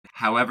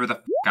however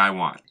the I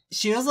want.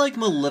 She was like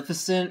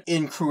Maleficent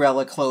in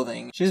Cruella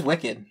clothing. She was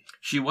wicked.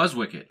 She was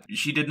wicked.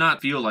 She did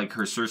not feel like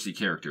her Cersei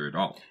character at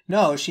all.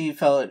 No, she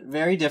felt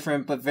very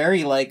different, but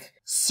very like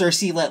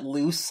Cersei let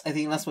loose. I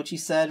think that's what she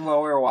said while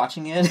we were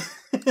watching it.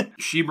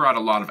 She brought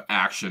a lot of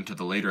action to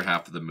the later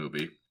half of the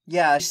movie.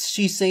 Yeah,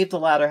 she saved the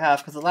latter half,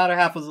 because the latter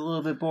half was a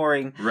little bit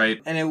boring.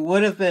 Right. And it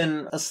would have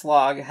been a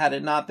slog had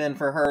it not been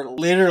for her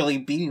literally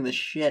beating the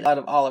shit out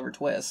of Oliver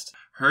Twist.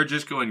 Her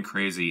just going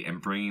crazy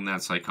and bringing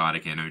that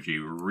psychotic energy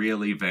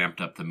really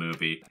vamped up the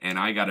movie, and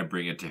I gotta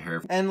bring it to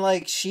her. And,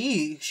 like,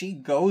 she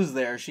goes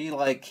there. She,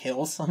 like,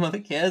 kills some of the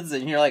kids,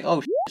 and you're like,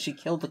 oh, she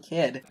killed the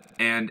kid.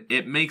 And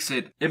it makes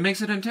it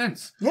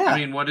intense. Yeah. I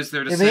mean, what is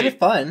there to say? It made it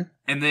fun.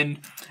 And then,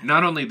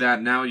 not only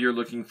that, now you're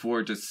looking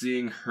forward to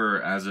seeing her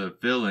as a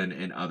villain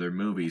in other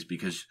movies,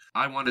 because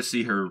I want to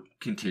see her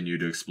continue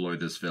to explore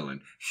this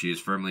villain. She has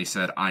firmly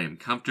said, I am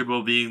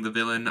comfortable being the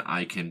villain,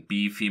 I can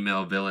be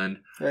female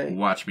villain, right.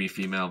 Watch me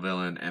female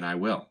villain, and I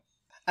will.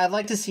 I'd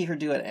like to see her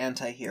do an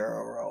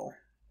anti-hero role.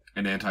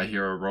 An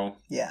anti-hero role?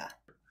 Yeah.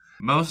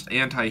 Most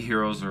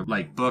anti-heroes are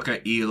like Booker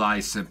Eli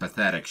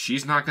sympathetic.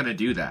 She's not going to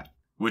do that.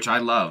 Which I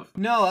love.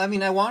 No, I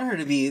mean, I want her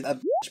to be a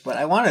bitch, but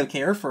I want to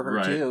care for her,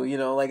 right. Too. You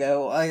know, like,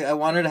 I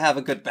want her to have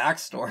a good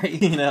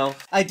backstory, you know?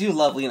 I do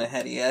love Lena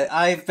Headey.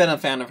 I've been a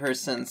fan of her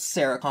since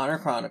Sarah Connor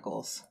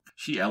Chronicles.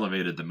 She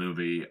elevated the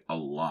movie a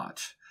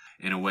lot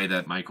in a way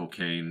that Michael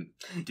Caine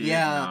did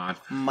not.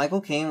 Michael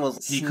Caine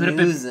was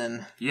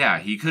snoozing.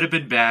 He could have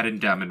been bad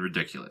and dumb and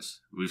ridiculous.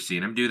 We've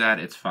seen him do that.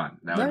 It's fun.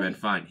 That would have been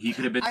fun. He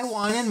could have been I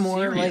wanted more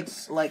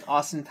serious. like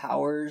Austin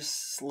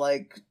Powers,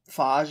 like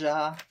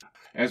Faja.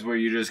 As where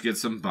you just get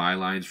some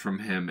bylines from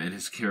him, and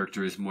his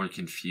character is more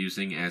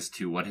confusing as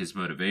to what his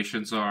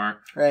motivations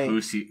are, right.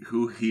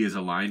 who he is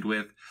aligned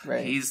with.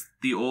 Right. He's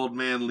the old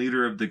man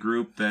leader of the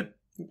group that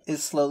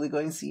is slowly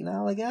going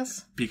senile, I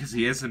guess. Because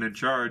he isn't in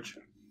charge.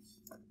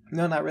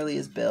 No, not really.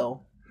 Is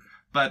Bill.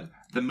 But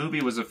the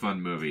movie was a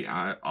fun movie.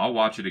 I'll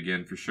watch it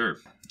again for sure.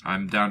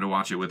 I'm down to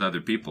watch it with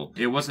other people.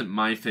 It wasn't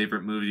my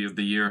favorite movie of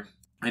the year.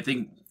 I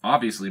think,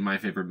 obviously, my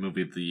favorite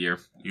movie of the year.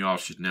 You all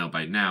should know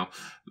by now.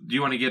 Do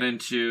you want to get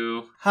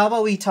into... How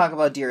about we talk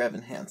about Dear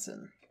Evan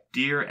Hansen?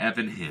 Dear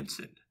Evan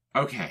Hansen.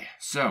 Okay,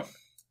 so,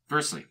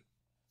 firstly...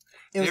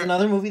 It was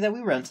another movie that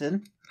we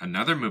rented.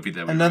 Another movie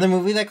that we Another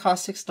movie that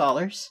cost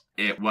 $6.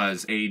 It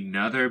was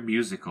another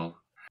musical.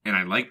 And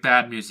I like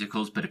bad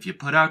musicals, but if you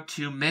put out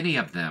too many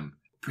of them,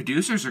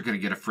 producers are going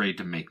to get afraid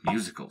to make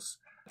musicals.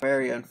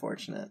 Very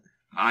unfortunate.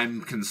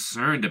 I'm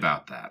concerned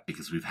about that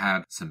because we've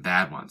had some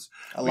bad ones.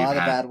 A lot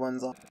of bad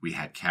ones. We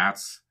had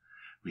Cats.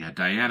 We had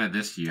Diana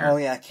this year. Oh,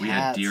 yeah, Cats. We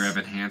had Dear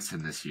Evan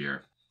Hansen this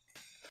year.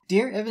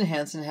 Dear Evan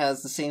Hansen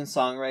has the same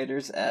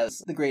songwriters as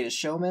The Greatest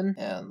Showman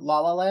and La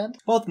La Land.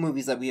 Both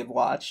movies that we have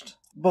watched.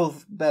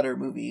 Both better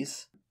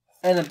movies.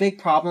 And a big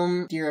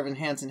problem Dear Evan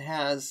Hansen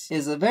has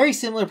is a very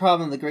similar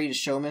problem The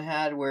Greatest Showman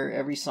had, where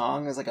every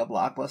song is like a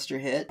blockbuster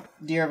hit.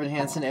 Dear Evan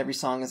Hansen, every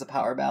song is a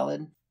power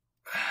ballad.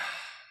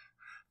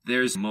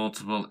 There's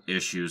multiple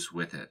issues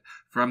with it,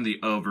 from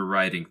the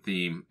overriding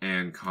theme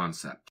and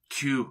concept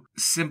to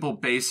simple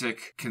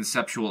basic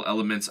conceptual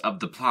elements of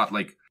the plot,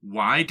 like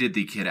why did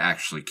the kid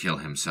actually kill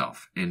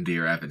himself in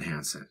Dear Evan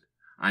Hansen?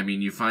 I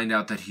mean, you find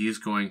out that he is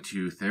going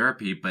to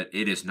therapy, but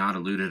it is not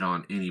alluded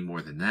on any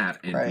more than that,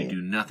 and we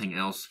do nothing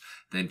else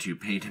than to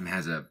paint him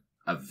as a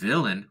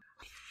villain.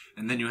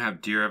 And then you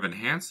have Dear Evan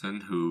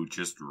Hansen, who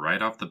just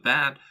right off the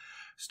bat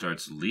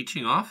starts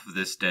leeching off of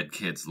this dead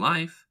kid's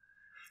life.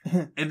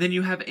 And then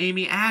you have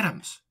Amy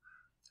Adams,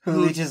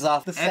 who leeches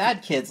off the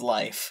sad kid's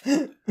life.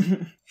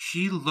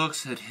 She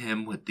looks at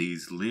him with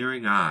these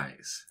leering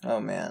eyes.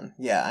 Oh, man.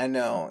 Yeah, I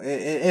know.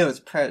 It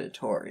was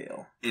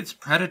predatorial. It's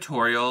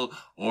predatorial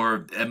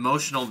or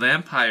emotional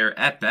vampire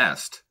at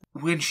best.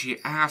 When she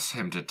asks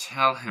him to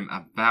tell him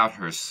about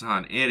her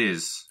son,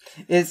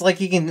 it's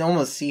like you can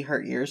almost see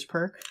her ears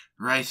perk.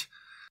 Right.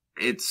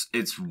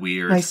 It's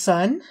weird. My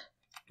son?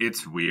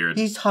 It's weird.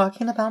 He's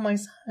talking about my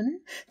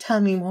son?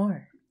 Tell me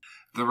more.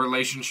 The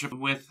relationship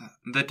with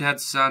the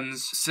dead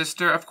son's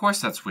sister, of course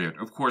that's weird.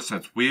 Of course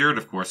that's weird.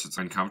 Of course it's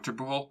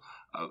uncomfortable.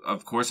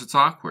 Of course it's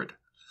awkward.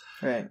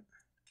 Right.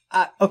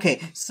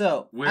 Okay,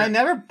 so I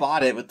never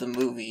bought it with the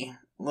movie.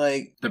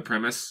 Like the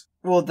premise?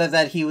 Well,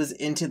 that he was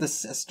into the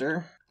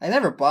sister. I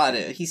never bought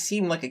it. He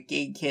seemed like a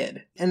gay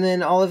kid. And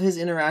then all of his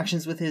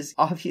interactions with his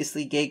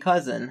obviously gay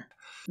cousin.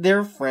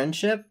 Their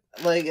friendship,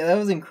 like, that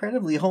was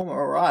incredibly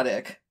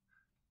homoerotic.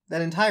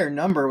 That entire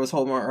number was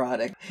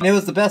homoerotic. And it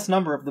was the best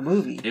number of the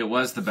movie. It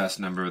was the best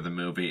number of the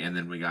movie, and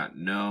then we got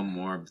no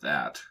more of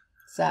that.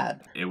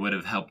 Sad. It would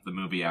have helped the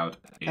movie out.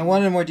 I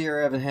wanted more Dear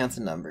Evan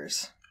Hansen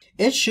numbers.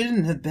 It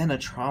shouldn't have been a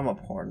trauma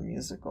porn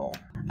musical.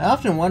 I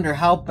often wonder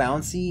how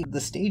bouncy the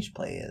stage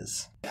play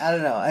is. I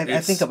don't know. I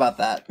think about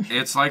that.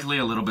 It's likely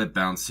a little bit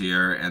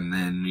bouncier, and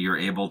then you're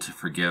able to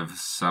forgive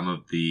some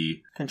of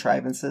the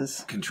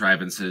contrivances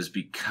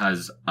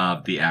because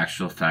of the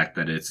actual fact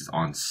that it's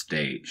on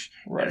stage.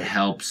 Right. It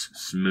helps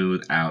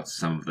smooth out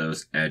some of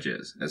those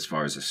edges as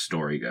far as the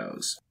story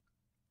goes.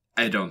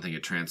 I don't think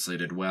it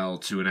translated well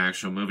to an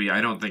actual movie.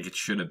 I don't think it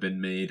should have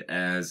been made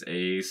as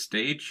a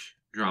stage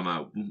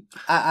drama.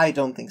 I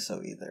don't think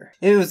so either.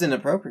 It was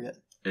inappropriate.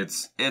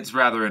 It's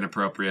rather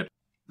inappropriate.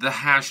 The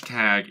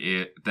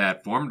hashtag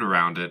that formed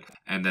around it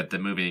and that the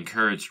movie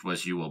encouraged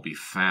was "You will be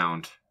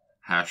found."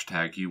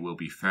 Hashtag "You will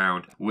be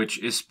found," which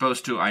is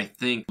supposed to, I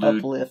think,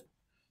 Uplift.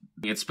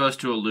 It's supposed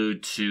to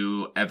allude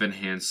to Evan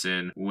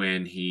Hansen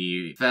when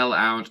he fell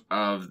out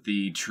of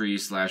the tree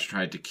 /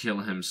 tried to kill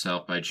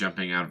himself by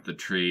jumping out of the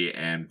tree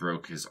and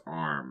broke his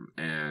arm,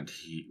 and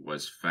he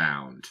was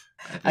found.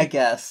 I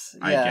guess.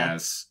 Yeah. I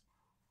guess.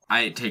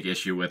 I take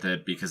issue with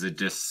it because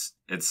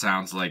it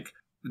sounds like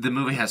the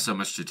movie has so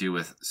much to do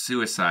with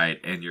suicide,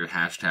 and your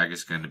hashtag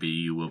is going to be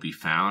 "You will be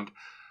found."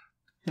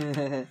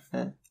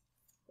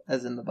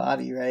 As in the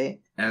body,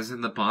 right? As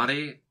in the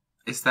body?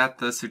 Is that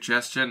the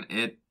suggestion?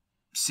 It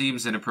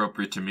seems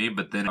inappropriate to me,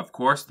 but then, of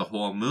course, the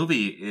whole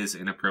movie is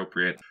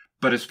inappropriate.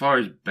 But as far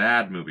as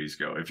bad movies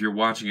go, if you're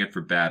watching it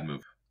for bad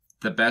movies,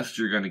 the best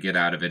you're going to get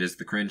out of it is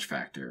the cringe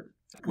factor.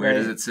 Where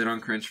does it sit on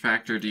cringe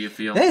factor, do you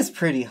feel? It is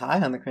pretty high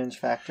on the cringe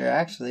factor,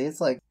 actually.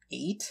 It's like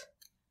 8.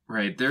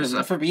 Right,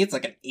 for me, it's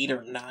like an 8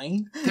 or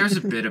 9. There's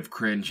a bit of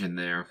cringe in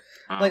there.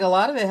 Like, a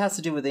lot of it has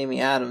to do with Amy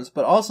Adams,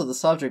 but also the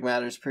subject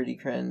matter is pretty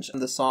cringe.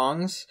 The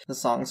songs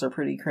are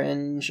pretty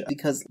cringe,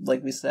 because,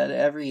 like we said,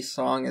 every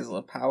song is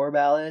a power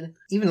ballad.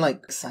 Even,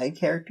 like, side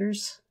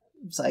characters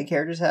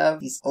have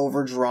these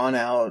overdrawn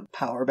out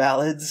power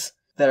ballads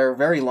that are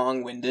very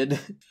long-winded,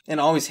 and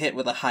always hit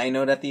with a high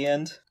note at the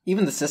end.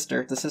 Even the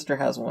sister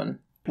has one,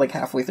 like,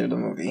 halfway through the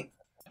movie.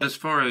 As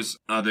far as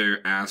other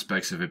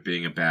aspects of it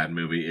being a bad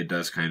movie, it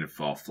does kind of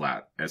fall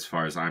flat, as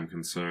far as I'm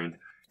concerned.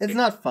 It's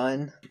not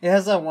fun. It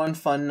has that one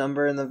fun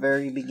number in the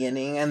very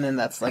beginning, and then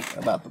that's, like,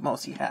 about the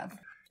most you have.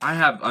 I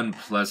have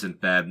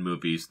unpleasant bad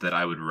movies that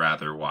I would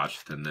rather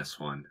watch than this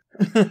one.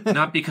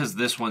 Not because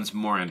this one's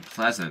more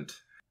unpleasant,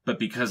 but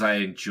because I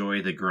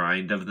enjoy the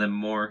grind of them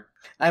more.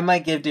 I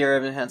might give Dear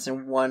Evan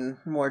Hansen one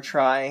more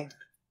try.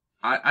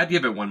 I'd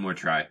give it one more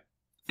try.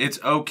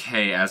 It's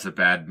okay as a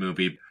bad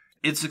movie.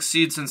 It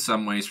succeeds in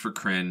some ways for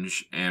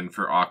cringe and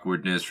for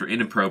awkwardness, for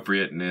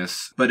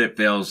inappropriateness, but it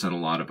fails in a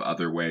lot of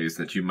other ways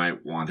that you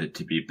might want it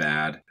to be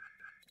bad.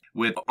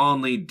 With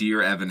only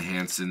Dear Evan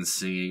Hansen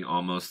singing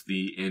almost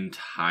the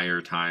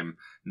entire time,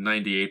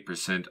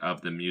 98%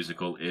 of the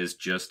musical is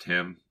just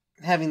him.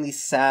 Having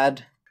these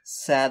sad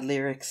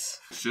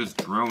lyrics. It's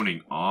just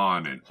droning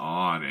on,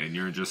 and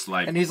you're just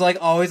like... And he's like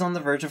always on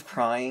the verge of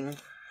crying.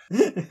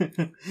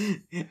 I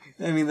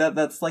mean,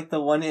 that's like the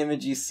one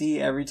image you see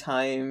every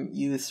time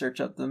you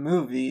search up the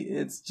movie.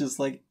 It's just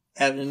like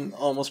Evan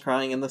almost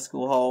crying in the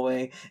school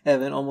hallway,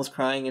 Evan almost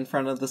crying in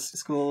front of the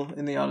school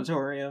in the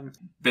auditorium.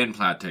 Ben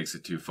Platt takes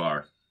it too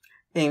far.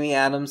 Amy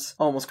Adams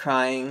almost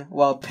crying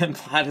while Ben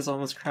Platt is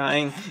almost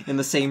crying in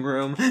the same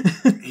room.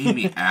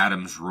 Amy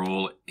Adams'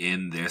 role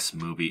in this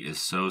movie is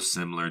so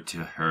similar to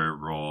her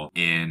role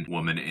in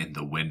Woman in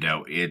the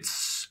Window.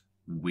 It's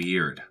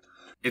weird.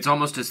 It's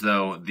almost as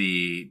though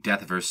the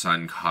death of her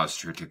son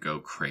caused her to go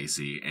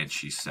crazy, and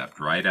she stepped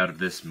right out of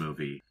this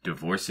movie,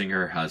 divorcing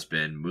her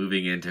husband,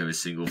 moving into a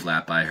single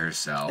flat by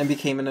herself. And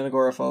became an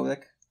agoraphobic.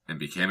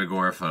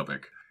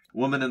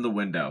 Woman in the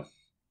Window.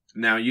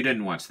 Now, you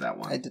didn't watch that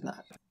one. I did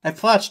not.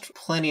 I've watched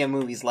plenty of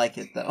movies like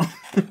it, though.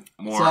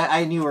 So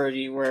I knew where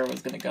it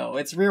was going to go.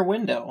 It's Rear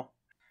Window.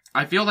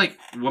 I feel like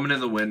Woman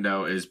in the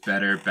Window is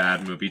better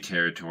bad movie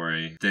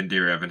territory than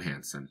Dear Evan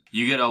Hansen.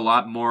 You get a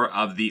lot more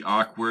of the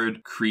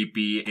awkward,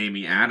 creepy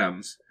Amy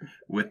Adams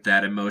with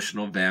that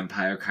emotional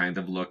vampire kind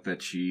of look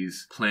that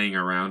she's playing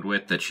around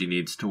with that she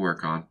needs to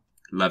work on.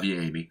 Love you,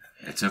 Amy.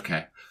 It's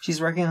okay. She's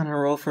working on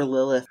her role for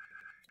Lilith.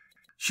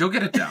 She'll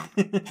get it down.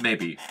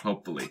 Maybe.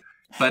 Hopefully.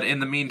 But in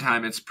the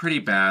meantime, it's pretty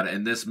bad,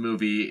 and this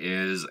movie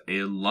is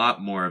a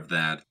lot more of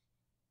that.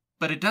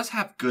 But it does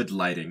have good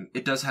lighting.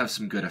 It does have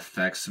some good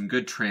effects, some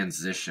good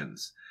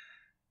transitions.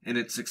 And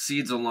it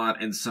succeeds a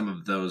lot in some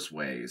of those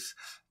ways.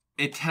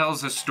 It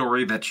tells a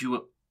story that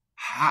you...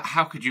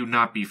 How could you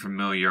not be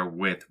familiar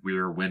with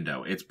Rear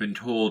Window? It's been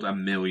told a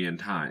million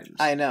times.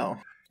 I know.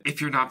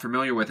 If you're not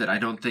familiar with it, I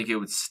don't think it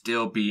would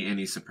still be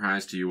any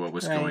surprise to you what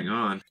was going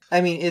on. I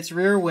mean, it's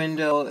Rear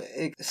Window,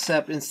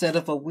 except instead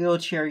of a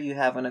wheelchair, you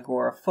have an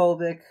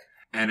agoraphobic.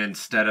 And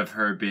instead of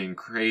her being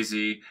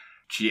crazy...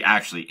 She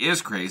actually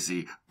is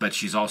crazy, but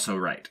she's also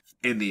right,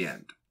 in the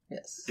end.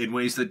 Yes. In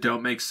ways that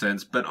don't make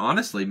sense, but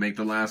honestly make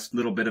the last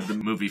little bit of the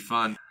movie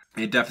fun.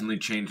 It definitely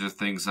changes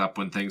things up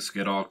when things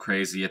get all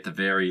crazy at the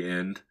very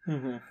end.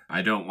 Mm-hmm.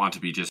 I don't want to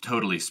be just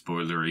totally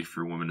spoilery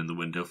for Woman in the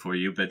Window for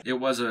you, but it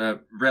was a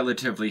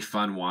relatively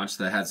fun watch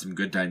that had some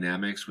good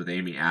dynamics with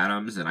Amy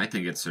Adams, and I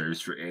think it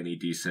serves for any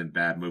decent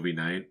bad movie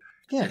night.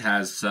 Yeah. It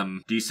has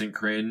some decent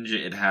cringe.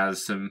 It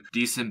has some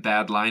decent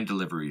bad line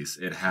deliveries.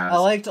 I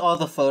liked all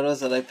the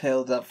photos that I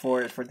piled up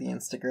for it for the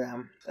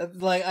Instagram.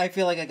 I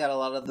feel like I got a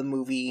lot of the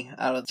movie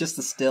out of just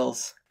the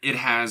stills. It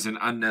has an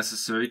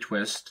unnecessary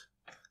twist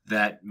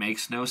that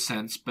makes no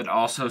sense, but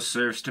also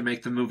serves to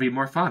make the movie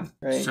more fun.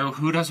 Right. So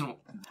who doesn't...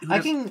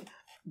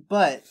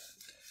 But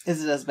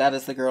is it as bad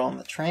as The Girl on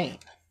the Train?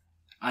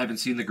 I haven't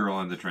seen The Girl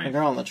on the Train. The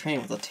Girl on the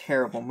Train was a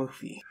terrible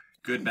movie.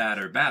 Good, bad,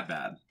 or bad,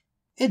 bad?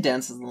 It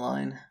dances the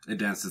line. It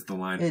dances the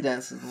line. It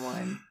dances the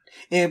line.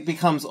 It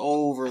becomes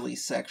overly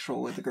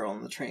sexual with The Girl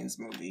on the Train's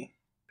movie.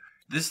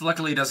 This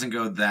luckily doesn't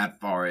go that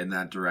far in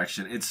that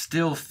direction. It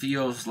still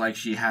feels like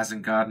she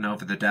hasn't gotten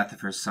over the death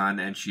of her son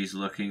and she's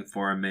looking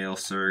for a male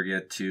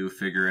surrogate to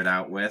figure it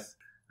out with.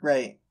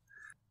 Right.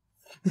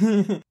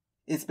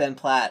 It's Ben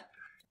Platt.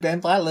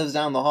 Ben Platt lives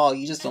down the hall.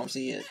 You just don't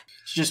see it.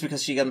 It's just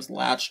because she comes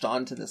latched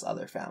onto this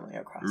other family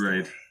across the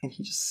way. And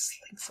he just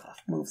slinks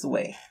off, moves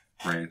away.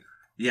 Right.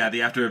 Yeah,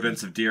 the after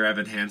events of Dear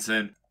Evan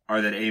Hansen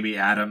are that Amy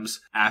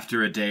Adams,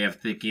 after a day of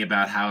thinking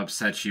about how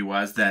upset she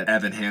was that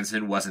Evan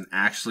Hansen wasn't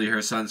actually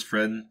her son's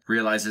friend,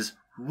 realizes,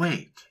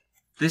 wait,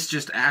 this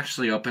just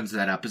actually opens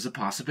that up as a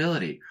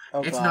possibility.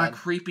 Oh, it's God. not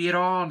creepy at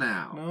all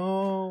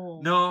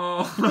now.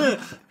 No.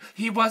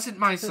 He wasn't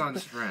my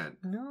son's friend.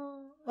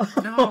 No.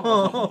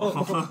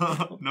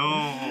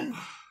 No.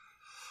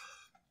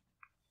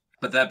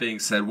 But that being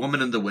said,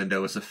 Woman in the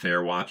Window is a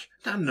fair watch.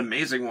 Not an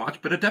amazing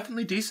watch, but a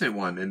definitely decent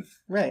one. And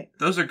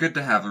those are good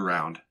to have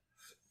around.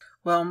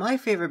 Well, my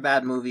favorite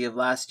bad movie of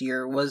last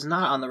year was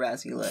not on the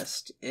Razzie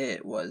list.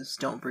 It was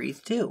Don't Breathe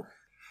 2.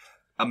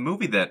 A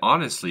movie that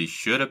honestly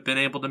should have been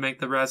able to make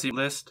the Razzie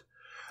list.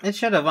 It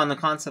should have on the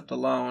concept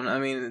alone. I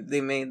mean,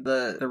 they made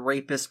the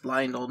rapist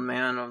blind old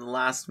man of the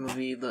last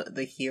movie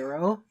the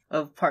hero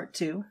of part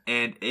 2.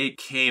 And it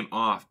came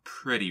off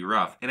pretty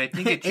rough. And I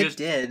think it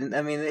just... It did.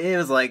 I mean, it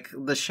was like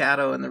the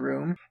shadow in the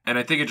room. And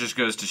I think it just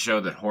goes to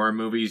show that horror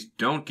movies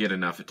don't get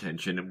enough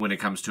attention when it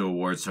comes to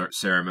awards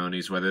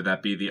ceremonies, whether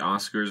that be the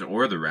Oscars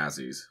or the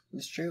Razzies.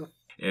 It's true.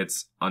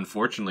 It's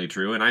unfortunately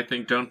true, and I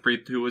think Don't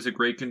Breathe 2 was a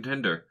great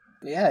contender.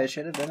 Yeah, it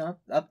should have been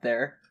up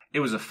there. It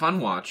was a fun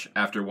watch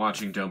after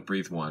watching Don't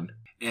Breathe 1.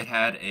 It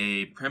had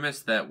a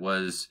premise that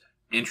was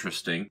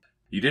interesting.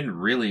 You didn't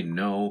really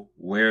know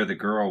where the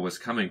girl was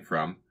coming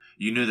from.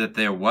 You knew that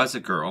there was a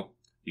girl.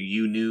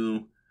 You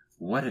knew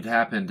what had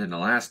happened in the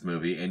last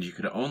movie, and you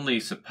could only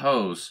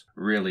suppose,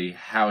 really,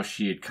 how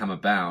she had come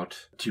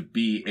about to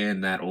be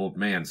in that old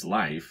man's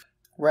life.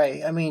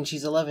 Right. I mean,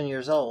 she's 11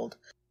 years old.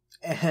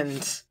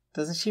 And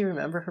doesn't she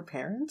remember her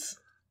parents?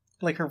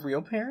 Like her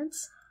real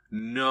parents?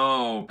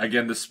 No.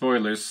 Again, the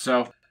spoilers.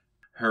 So,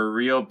 her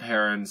real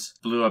parents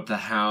blew up the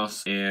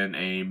house in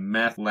a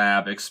meth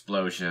lab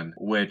explosion,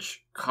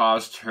 which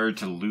caused her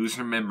to lose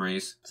her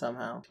memories.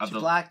 Somehow. She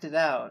blacked it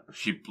out.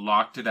 She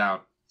blocked it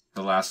out.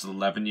 The last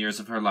 11 years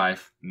of her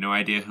life. No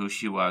idea who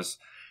she was.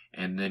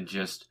 And then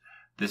just,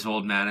 this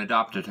old man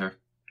adopted her.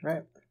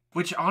 Right.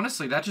 Which,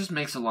 honestly, that just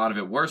makes a lot of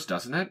it worse,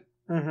 doesn't it?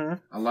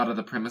 Mm-hmm. A lot of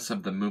the premise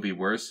of the movie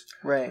worse.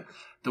 Right.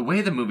 The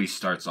way the movie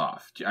starts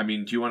off. I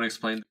mean, do you want to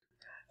explain?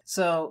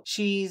 So,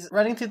 she's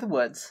running through the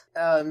woods,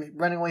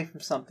 running away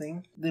from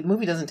something. The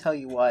movie doesn't tell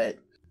you what.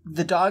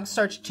 The dog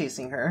starts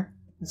chasing her.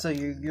 And so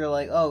you're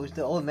like, oh,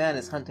 the old man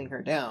is hunting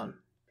her down.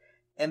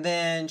 And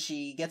then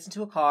she gets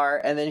into a car,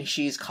 and then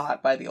she's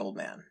caught by the old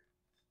man.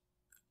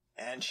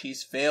 And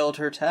she's failed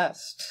her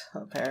test,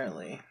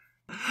 apparently.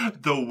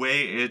 The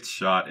way it's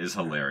shot is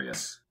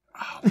hilarious.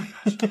 Oh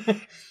my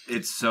gosh.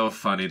 It's so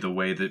funny the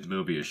way that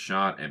movie is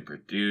shot and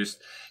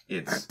produced.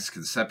 It's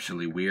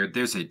conceptually weird.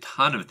 There's a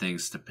ton of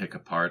things to pick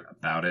apart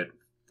about it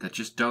that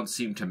just don't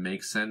seem to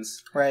make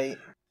sense. Right.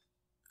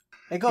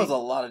 It goes a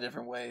lot of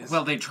different ways.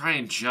 Well, they try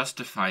and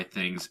justify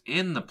things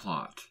in the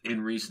plot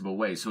in reasonable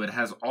ways. So it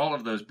has all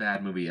of those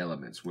bad movie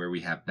elements where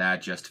we have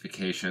bad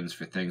justifications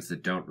for things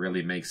that don't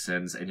really make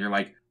sense. And you're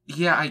like,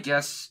 yeah, I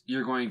guess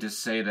you're going to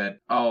say that,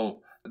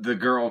 oh, the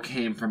girl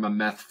came from a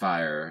meth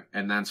fire,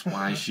 and that's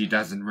why she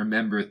doesn't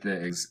remember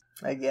things.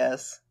 I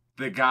guess.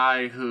 The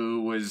guy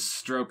who was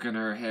stroking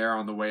her hair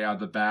on the way out of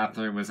the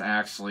bathroom was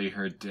actually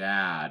her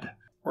dad.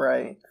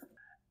 Right.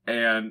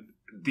 And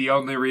the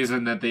only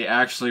reason that they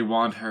actually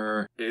want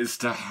her is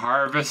to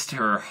harvest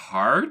her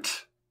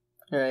heart?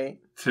 Right.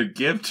 To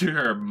give to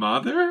her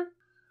mother?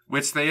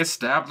 Which they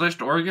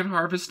established organ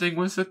harvesting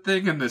was a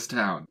thing in this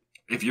town.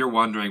 If you're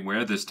wondering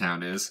where this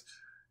town is,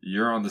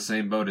 you're on the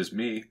same boat as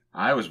me.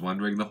 I was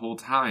wondering the whole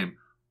time,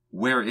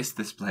 where is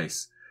this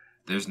place?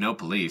 There's no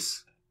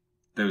police.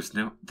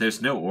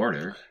 There's no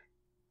order.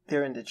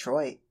 They're in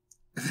Detroit.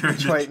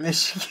 Detroit,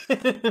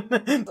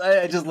 Michigan.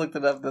 I just looked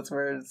it up. That's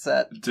where it's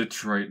at.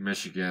 Detroit,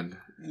 Michigan.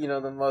 You know,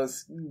 the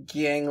most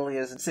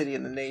gangliest city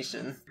in the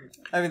nation.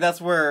 I mean, that's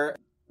where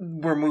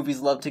movies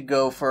love to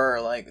go for,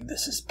 like,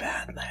 this is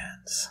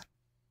Badlands.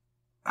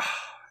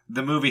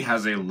 The movie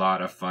has a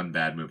lot of fun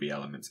bad movie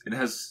elements. It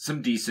has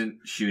some decent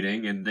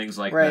shooting and things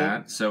like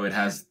that, so it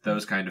has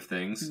those kind of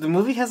things. The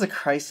movie has a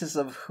crisis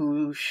of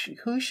who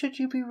should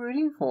you be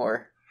rooting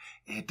for?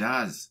 It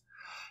does.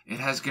 It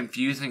has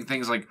confusing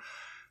things like...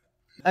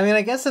 I mean,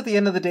 I guess at the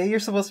end of the day, you're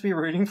supposed to be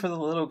rooting for the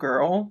little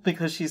girl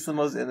because she's the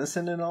most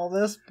innocent in all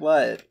this,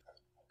 but...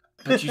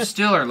 But you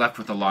still are left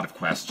with a lot of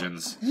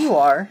questions. You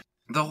are.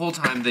 The whole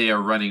time they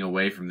are running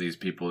away from these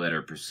people that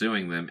are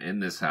pursuing them in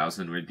this house,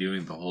 and we're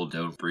doing the whole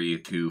Don't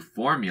Breathe 2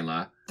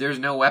 formula, there's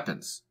no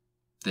weapons.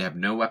 They have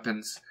no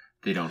weapons.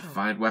 They don't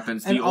find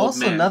weapons. And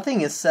also,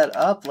 nothing is set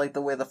up like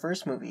the way the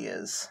first movie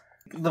is.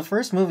 The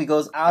first movie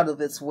goes out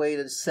of its way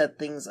to set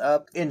things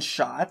up in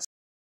shots